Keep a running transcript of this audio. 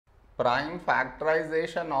Prime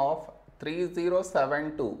factorization of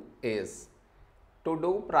 3072 is, to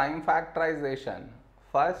do prime factorization,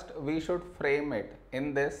 first we should frame it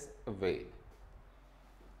in this way.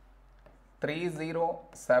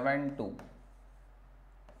 3072.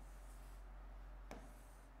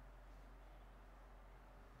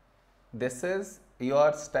 This is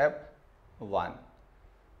your step 1.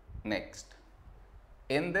 Next,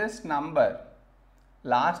 in this number,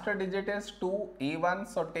 last digit is 2 even,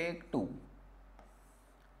 so take 2.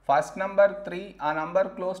 First number 3, a number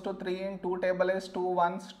close to 3 in 2 table is 2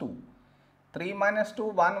 ones 2. 3 minus 2,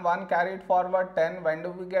 1, 1 carried forward 10. When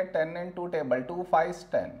do we get 10 in 2 table? 2 5s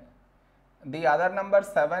 10. The other number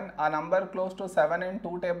 7, a number close to 7 in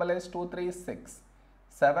 2 table is 2 3 6.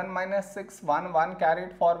 7 minus 6, 1, 1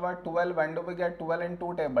 carried forward 12. When do we get 12 in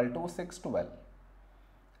 2 table? 2 6 12.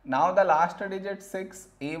 Now the last digit 6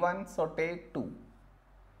 even, so take 2.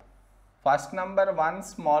 First number 1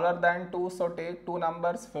 smaller than 2, so take 2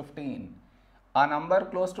 numbers 15. A number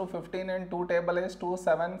close to 15 in 2 table is 2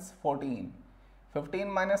 7s 14.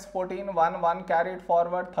 15 minus 14, 1 1 carried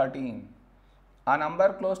forward 13. A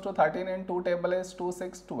number close to 13 in 2 table is 2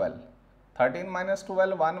 6 12. 13 minus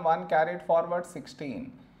 12, 1 1 carried forward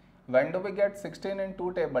 16. When do we get 16 in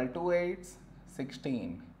 2 table? 2 8s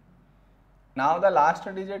 16. Now the last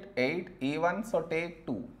digit 8 even, so take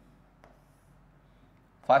 2.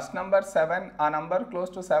 First number 7, a number close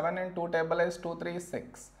to 7 in 2 table is 2 3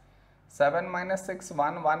 6. 7 minus 6,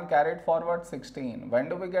 1 1 carried forward 16. When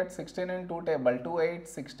do we get 16 in 2 table? 2 8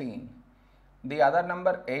 16. The other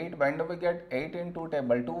number 8, when do we get 8 in 2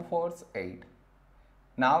 table? 2 4s 8.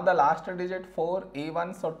 Now the last digit 4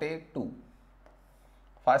 even, so take 2.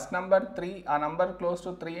 First number 3, a number close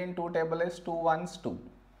to 3 in 2 table is 2 ones 2.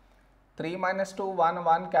 3 minus 2, 1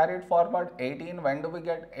 1 carried forward 18. When do we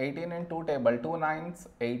get 18 in 2 table? 2 9s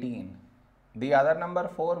 18. The other number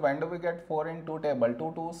 4, when do we get 4 in 2 table?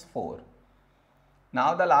 2 2s 4.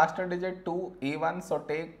 Now the last digit 2 even, so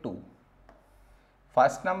take 2.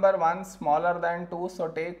 First number 1 smaller than 2, so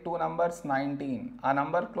take 2 numbers 19. A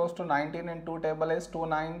number close to 19 in 2 table is 2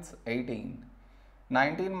 9s 18.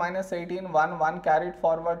 19 minus 18, 1 1 carried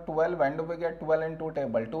forward 12. When do we get 12 in 2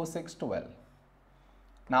 table? 2 6 12.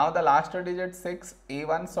 Now the last digit 6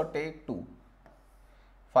 even, so take 2.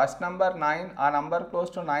 First number 9, a number close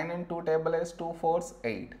to 9 in 2 table is 2 4s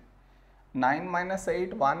 8. 9 minus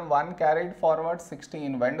 8, 1 1 carried forward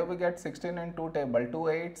 16. When do we get 16 in 2 table? 2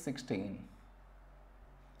 8 16.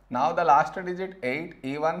 Now the last digit 8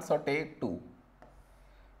 even, so take 2.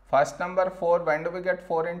 First number 4, when do we get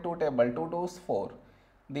 4 in 2 table? 2 2s 4.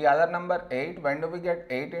 The other number 8, when do we get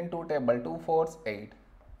 8 in 2 table? 2 4s 8.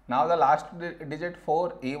 Now the last digit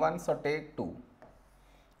 4 even, so take 2.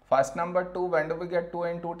 First number 2, when do we get 2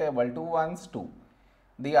 in 2 table? 2 ones 2.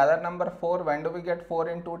 The other number 4, when do we get 4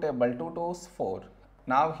 in 2 table? 2 2s 4.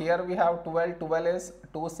 Now here we have 12, 12 is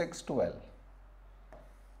 2 6 12.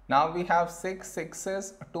 Now we have 6, 6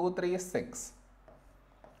 is 2 3 6.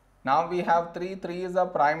 Now we have 3, 3 is a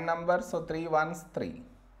prime number, so 3 ones 3.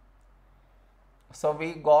 So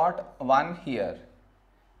we got 1 here.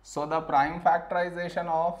 So the prime factorization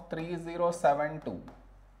of 3072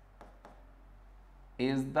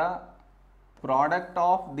 is the product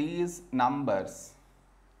of these numbers.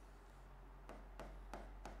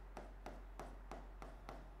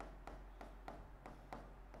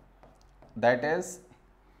 That is,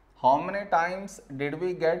 how many times did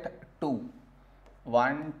we get 2?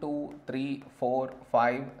 1, 2, 3, 4,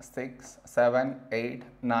 5, 6, 7, 8,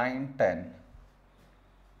 9, 10.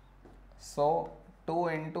 So 2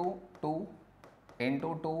 into 2 into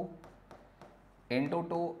 2 into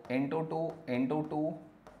 2 into 2 into 2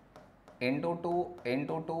 into 2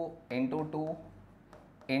 into 2 into 2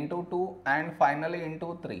 into 2 and finally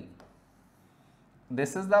into 3.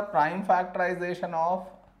 This is the prime factorization of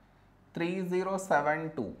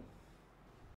 3072.